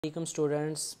Welcome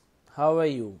students, how are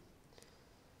you?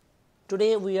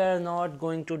 Today we are not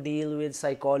going to deal with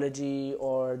psychology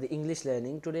or the English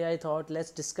learning. Today I thought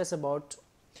let's discuss about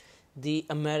the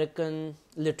American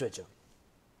literature.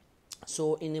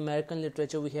 So in American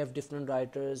literature we have different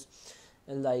writers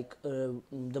like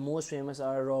the most famous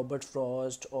are Robert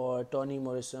Frost or Toni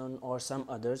Morrison or some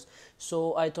others.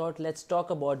 So I thought let's talk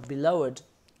about Beloved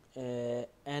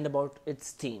and about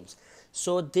its themes.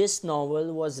 So this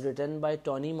novel was written by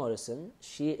Toni Morrison.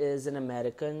 She is an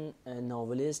American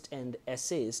novelist and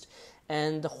essayist,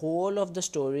 and the whole of the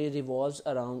story revolves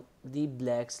around the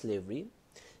black slavery.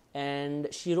 And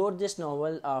she wrote this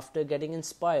novel after getting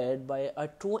inspired by a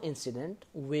true incident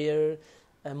where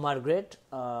Margaret,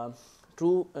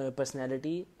 true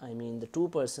personality, I mean the true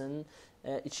person,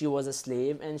 she was a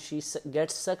slave and she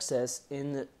gets success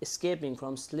in escaping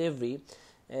from slavery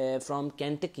from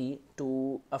Kentucky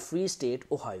to a free state,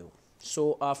 Ohio.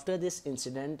 So after this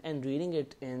incident and reading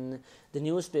it in the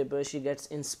newspaper, she gets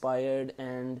inspired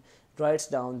and writes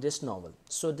down this novel.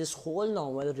 So this whole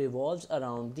novel revolves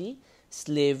around the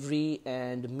slavery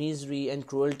and misery and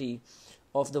cruelty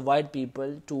of the white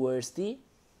people towards the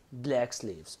black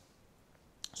slaves.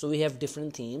 So we have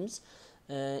different themes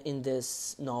in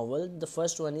this novel. The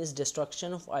first one is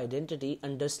destruction of identity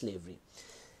under slavery.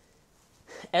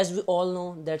 As we all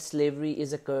know that slavery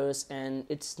is a curse and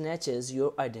it snatches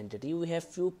your identity, we have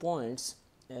few points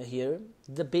here.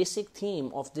 The basic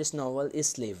theme of this novel is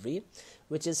slavery,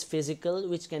 which is physical,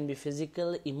 which can be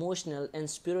physical, emotional and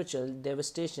spiritual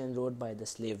devastation wrought by the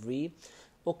slavery.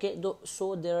 Okay,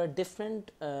 so there are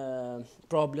different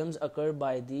problems occur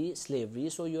by the slavery.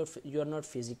 So you're not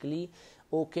physically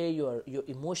okay, you're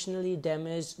emotionally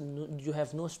damaged, you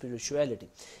have no spirituality.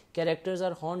 Characters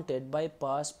are haunted by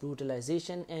past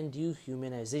brutalization and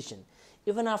dehumanization.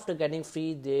 Even after getting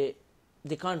free,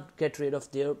 they can't get rid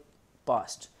of their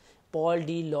past. Paul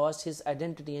D lost his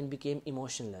identity and became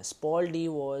emotionless. Paul D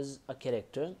was a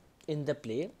character in the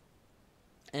play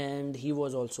and he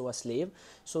was also a slave,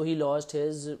 so he lost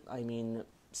his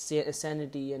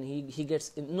sanity, and he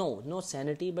gets no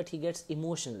sanity, but he gets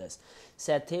emotionless.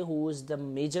 Sathe, who is the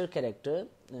major character,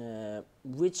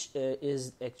 which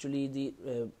is actually the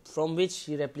from which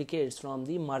he replicates from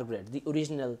the Margaret, the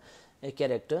original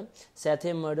character.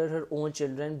 Sathe murdered her own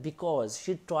children because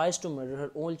she tries to murder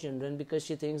her own children because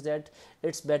she thinks that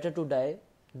it's better to die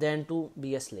than to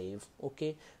be a slave.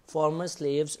 Okay, former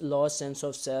slaves lost sense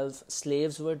of self.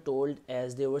 Slaves were told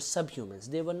as they were subhumans.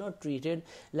 They were not treated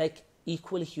like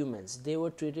equal humans, they were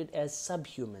treated as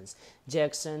subhumans.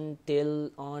 Jackson,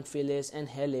 Till, Aunt Phyllis and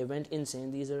Haley went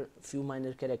insane. These are few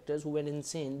minor characters who went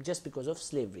insane just because of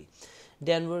slavery.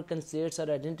 Denver conflates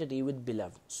her identity with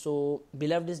Beloved. So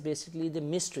Beloved is basically the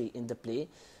mystery in the play,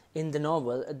 in the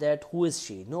novel, that who is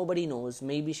she? Nobody knows.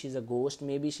 Maybe she's a ghost,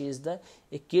 maybe she is a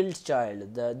killed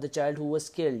child, the child who was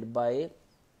killed by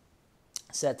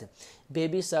Seth.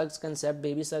 Baby Suggs concept.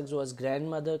 Baby Suggs was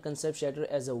grandmother. Concept shattered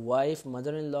as a wife,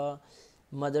 mother-in-law,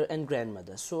 mother and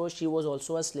grandmother. So she was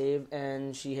also a slave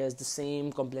and she has the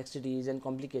same complexities and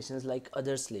complications like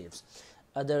other slaves,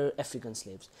 other African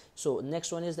slaves. So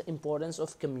next one is the importance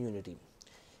of community.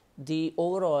 The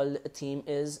overall theme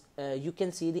is you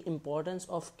can see the importance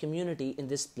of community in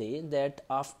this play, that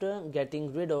after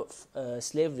getting rid of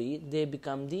slavery, it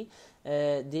becomes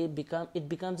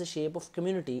the shape of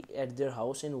community at their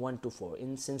house in 1 to 4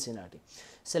 in Cincinnati.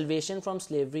 Salvation from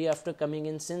slavery. After coming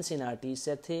in Cincinnati,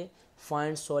 Sethe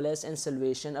finds solace and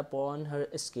salvation upon her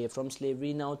escape from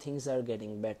slavery. Now things are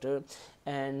getting better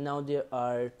and now they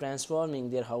are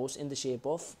transforming their house in the shape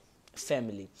of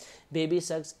family. Baby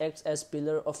Suggs acts as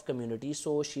pillar of community,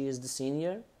 so she is the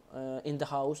senior in the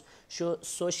house,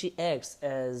 so she acts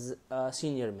as a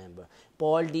senior member.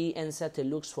 Paul D and Seth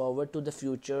looks forward to the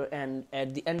future, and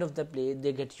at the end of the play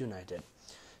they get united.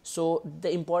 So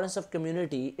the importance of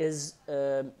community is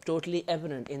totally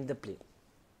evident in the play.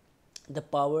 The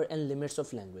power and limits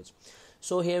of language.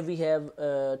 So here we have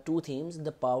two themes: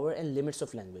 the power and limits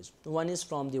of language. One is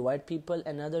from the white people,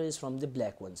 another is from the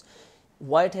black ones.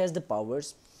 White has the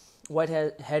powers, white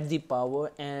had the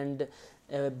power, and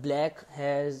black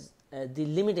has the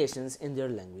limitations in their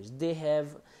language. They have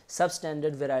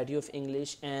substandard variety of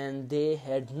English and they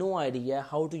had no idea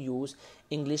how to use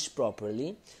English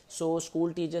properly. So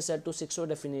school teachers said to 6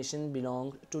 definition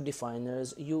belong to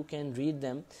definers. You can read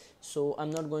them. So I'm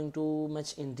not going too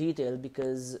much in detail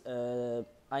because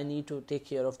I need to take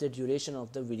care of the duration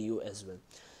of the video as well.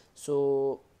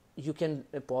 So you can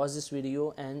pause this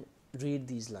video and read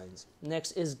these lines.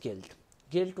 Next is guilt.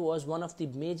 Guilt was one of the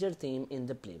major themes in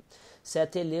the play.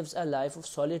 Sathe lives a life of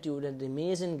solitude and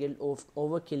remains in guilt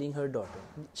over killing her daughter.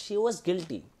 She was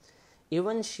guilty.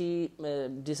 Even she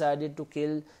decided to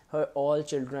kill her all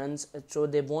children so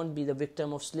they won't be the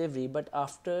victim of slavery. But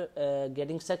after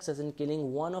getting success in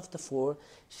killing one of the four,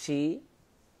 she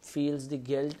feels the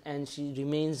guilt and she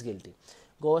remains guilty.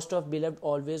 Ghost of beloved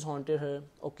always haunted her.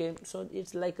 Okay, so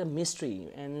it's like a mystery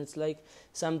and it's like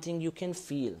something you can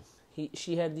feel.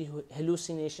 She had the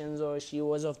hallucinations, or she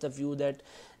was of the view that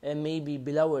maybe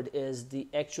beloved is the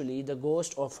actually the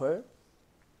ghost of her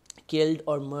killed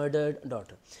or murdered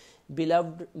daughter.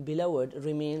 Beloved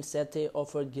remained Sethe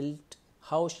of her guilt,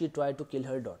 how she tried to kill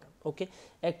her daughter. Okay,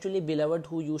 actually, beloved,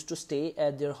 who used to stay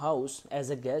at their house as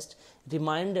a guest,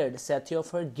 reminded Sethe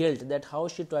of her guilt, that how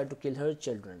she tried to kill her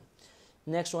children.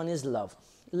 Next one is love.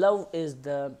 Love is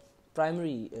the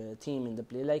primary theme in the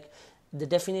play. Like, the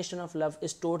definition of love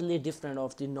is totally different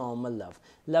of the normal love.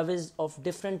 Love is of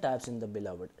different types in the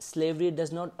beloved. Slavery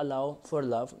does not allow for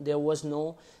love. There was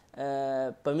no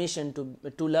permission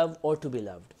to love or to be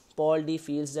loved. Paul D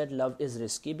feels that love is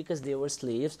risky because they were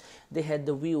slaves. They had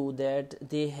the view that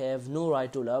they have no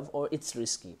right to love, or it's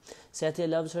risky. Sethe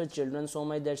loves her children so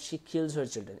much that she kills her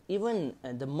children. Even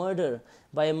the murder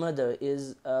by a mother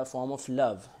is a form of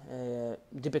love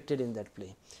depicted in that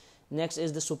play. Next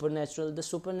is the supernatural. The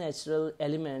supernatural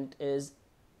element is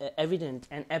evident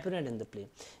and apparent in the play.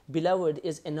 Beloved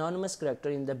is anonymous character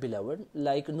in the beloved.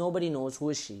 Like, nobody knows who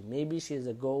is she. Maybe she is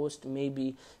a ghost.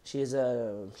 Maybe she's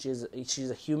a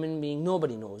human being.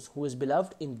 Nobody knows who is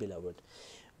beloved in beloved.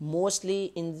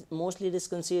 Mostly it is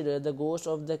considered the ghost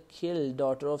of the killed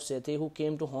daughter of Sethe, who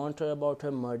came to haunt her about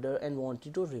her murder and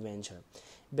wanted to revenge her.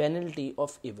 Banality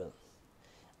of evil.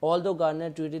 Although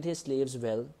Gardner treated his slaves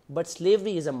well, but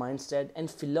slavery is a mindset and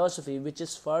philosophy which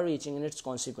is far-reaching in its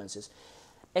consequences.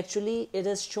 Actually, it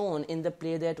is shown in the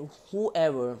play that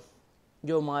whoever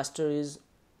your master is,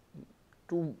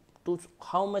 to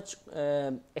how much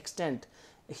extent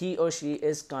he or she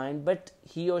is kind, but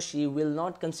he or she will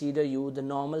not consider you the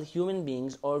normal human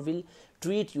beings, or will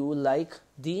treat you like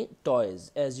the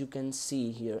toys, as you can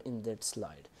see here in that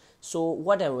slide. So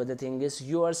whatever the thing is,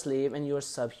 you are slave and you are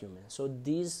subhuman. So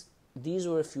these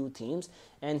were a few themes,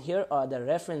 and here are the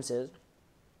references.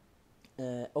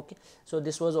 Okay, so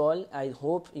this was all. I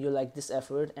hope you like this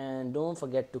effort, and don't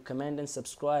forget to comment and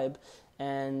subscribe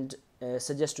and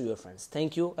suggest to your friends.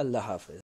 Thank you. Allah Hafiz.